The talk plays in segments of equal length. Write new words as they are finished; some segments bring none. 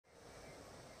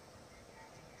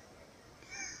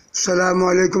আসসালামু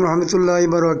আলাইকুম রহমতুল্লাহি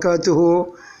বারাকাতুহু।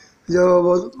 যে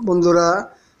বন্ধুরা,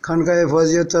 খানকায়ে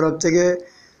ফজিয়ত তরফ থেকে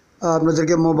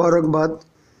আপনাদেরকে মোবারকবাদ।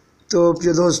 তো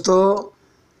প্রিয় দোস্ত,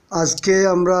 আজকে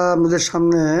আমরা আপনাদের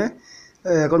সামনে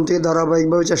এখন থেকে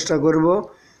ধারাবাহিকভাবে চেষ্টা করব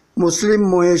মুসলিম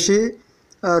মহিষী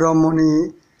রমণী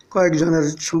কয়েকজনের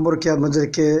সম্পর্কে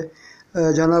আপনাদেরকে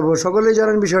জানাবো। সকলেই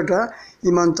জানেন বিষয়টা,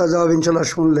 ইমান তাজা হবে ইনশাল্লাহ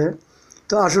শুনলে।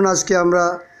 তো আসুন আজকে আমরা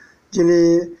যিনি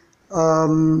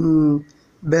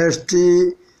বেহেশতি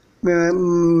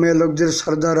মেয়ে লোকদের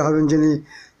সর্দার হবেন, যিনি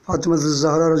ফাতেমা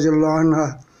জাহরা রাদিয়াল্লাহু আনহা,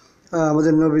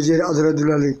 আমাদের নবীজির আদরের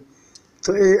দুলালী। তো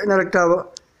এনার একটা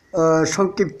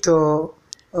সংক্ষিপ্ত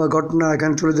ঘটনা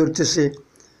এখানে তুলে ধরতেছি।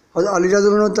 আলী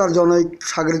রাদিয়াল্লাহু আনহু তার জনৈক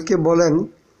শাগিরদকে বলেন,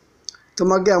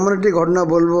 তোমাকে এমন একটি ঘটনা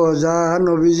বলবো যা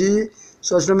নবীজি সাল্লাল্লাহু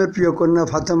আলাইহি ওয়াসাল্লামের প্রিয় কন্যা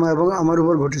ফাতেমা এবং আমার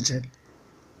উপর ঘটেছে।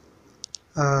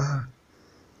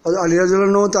 আলী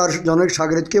রাদিয়াল্লাহু আনহু তার জনৈক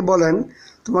শাগিরদকে বলেন,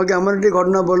 তোমাকে এমন একটি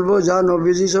ঘটনা বলবো যা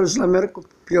নবীজি সাল্লাল্লাহু আলাইহি ওয়াসাল্লামের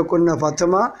প্রিয় কন্যা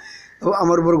ফাতেমা এবং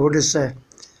আমার উপর ঘটেছে।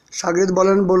 শাগিরদ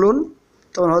বলেন, বলুন।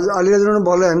 তখন হযরত আলী রাদিয়াল্লাহু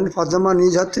আনহু বলেন, ফাতেমা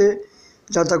নিজ হাতে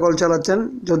জাতাকল চালাতেন,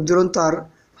 যদ্দুরুন তার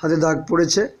হাতে দাগ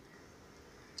পড়েছে।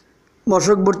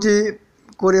 মশক ভর্তি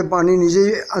করে পানি নিজেই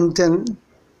আনতেন,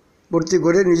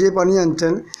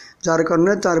 যার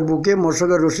কারণে তার বুকে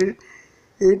মশকের রশির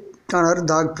টানার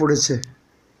দাগ পড়েছে,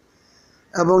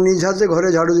 এবং নিজ হাতে ঘরে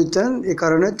ঝাড়ু দিতেন। এ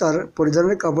কারণে তার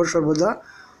পরিধানের কাপড় সর্বদা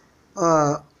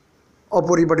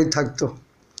অপরিপাটি থাকত।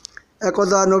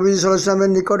 একদা নবী সাল্লাল্লাহু আলাইহি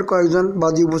ওয়াসাল্লামের নিকট কয়েকজন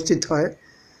বাদী উপস্থিত হয়।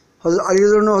 হযরত আলী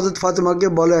রাদিয়াল্লাহু আনহু হযরত ফাতেমাকে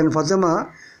বলেন, ফাতেমা,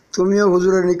 তুমিও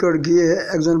হুজুরের নিকট গিয়ে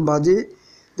একজন বাদী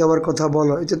দেওয়ার কথা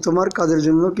বলো, এতে তোমার কাজের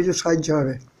জন্য কিছু সাহায্য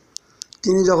হবে।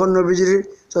 তিনি যখন নবীজির সাল্লাল্লাহু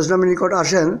আলাইহি ওয়াসাল্লামের নিকট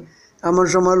আসেন, এমন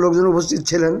সময় লোকজন উপস্থিত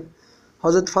ছিলেন।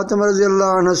 হযরত ফাতেমা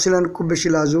রাদিয়াল্লাহু আনহা ছিলেন খুব বেশি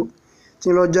লাজুক।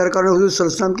 তিনি লজ্জার কারণে হুজুর সাল্লাল্লাহু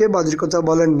আলাইহি ওয়াসাল্লামকে বাদীর কথা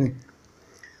বলেননি।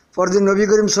 পরদিন নবী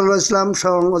করিম সাল্লাল্লাহু আলাইহি ওয়াসাল্লাম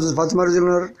স্বয়ং হযরত ফাতেমা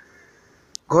রাদিয়াল্লাহু আনহার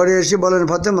ঘরে এসে বলেন,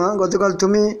 ফাতেমা, গতকাল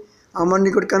তুমি আমার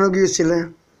নিকট কেন গিয়েছিলে?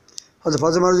 হযরত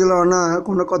ফাতেমা রাদিয়াল্লাহু আনহা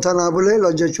কোনো কথা না বলে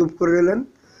লজ্জায় চুপ করে রইলেন।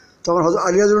 তখন হযরত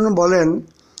আলী রাদিয়াল্লাহু আনহু বলেন,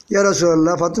 ইয়া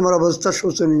রাসূলুল্লাহ, ফাতেমার অবস্থা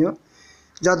শোচনীয়।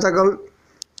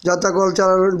 জাতাকল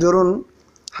চালানোর দরুন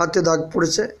হাতে দাগ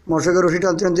পড়েছে, মশকের রশি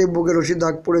টানতে টানতে বুকের রশি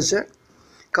দাগ পড়েছে,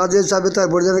 কাজের চাপে তার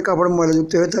পরিধানের কাপড়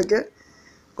ময়লাযুক্ত হয়ে থাকে।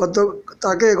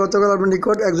 তাকে গতকাল আপনার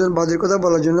নিকট একজন বাদীর কথা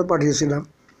বলার জন্য পাঠিয়েছিলাম।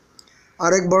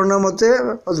 আরেক বর্ণনা মতে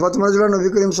ফাতেমা রাদিয়াল্লাহু নবী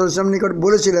করিম সাল্লাল্লাহু আলাইহি ওয়াসাল্লাম নিকট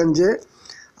বলেছিলেন যে,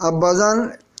 আব্বাজান,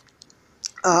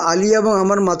 আলী এবং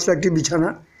আমার মাত্র একটি বিছানা,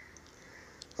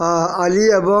 আলী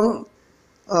এবং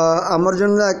আমার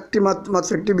জন্য মাত্র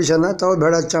একটি বিছানা, তাও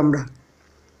ভেড়ার চামড়া।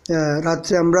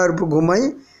 রাত্রে আমরা এর উপর ঘুমাই,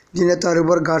 দিনে তার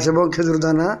উপর ঘাস এবং খেজুর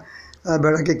দানা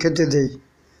ভেড়াকে খেতে দেই।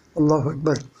 আল্লাহু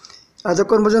আকবার।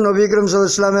 এতক্ষণ পর্যন্ত নবী করিম সাল্লাল্লাহু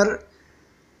আলাইহি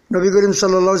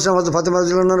ওয়াসাল্লাম ফাতেমা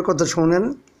রাদিয়াল্লাহু আনহার কথা শোনেন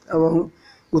এবং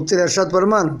উত্তরে এরশাদ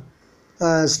ফরমান,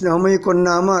 স্নেহময়ী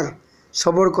কন্যা আমার,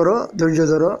 সবর করো, ধৈর্য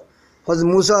ধরো। হযরত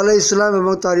মুসা আলাইহিস সালাম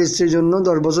এবং তার স্ত্রীর জন্য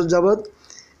 10 বছর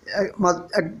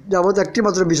যাবৎ একটি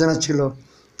মাত্র বিছানা ছিল।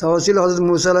 তাও ছিল হযরত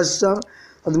মুসা আলাইহিস সালামের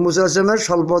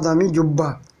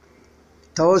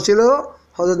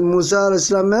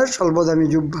স্বল্পদামী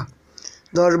জুব্বা।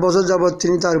 10 বছর যাবৎ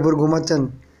তিনি তার উপর ঘুমাতেন।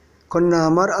 কন্যা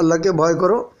আমার, আল্লাহকে ভয়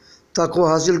করো, তাকওয়া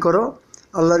হাসিল করো,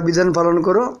 আল্লাহর বিধান পালন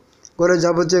করো, ঘরে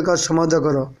যাবতীয় কাজ সমাধা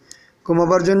করো।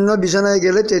 ঘুমাবার জন্য বিছানায়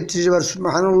গেলে 33 বার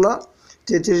সুবহানাল্লাহ,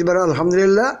 33 বার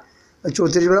আলহামদুলিল্লাহ,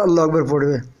 34 বার আল্লাহু আকবার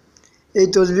পড়বে। এই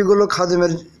তসবিহগুলো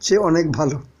খাদেমের চেয়ে অনেক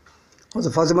ভালো।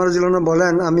 হযরত ফাতেমা রাদিয়াল্লাহু আনহা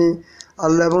বলেন, আমি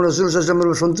আল্লাহ এবং রাসূল সাল্লাল্লাহু আলাইহি ওয়াসাল্লামের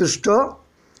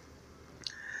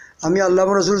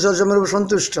উপর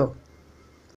সন্তুষ্ট।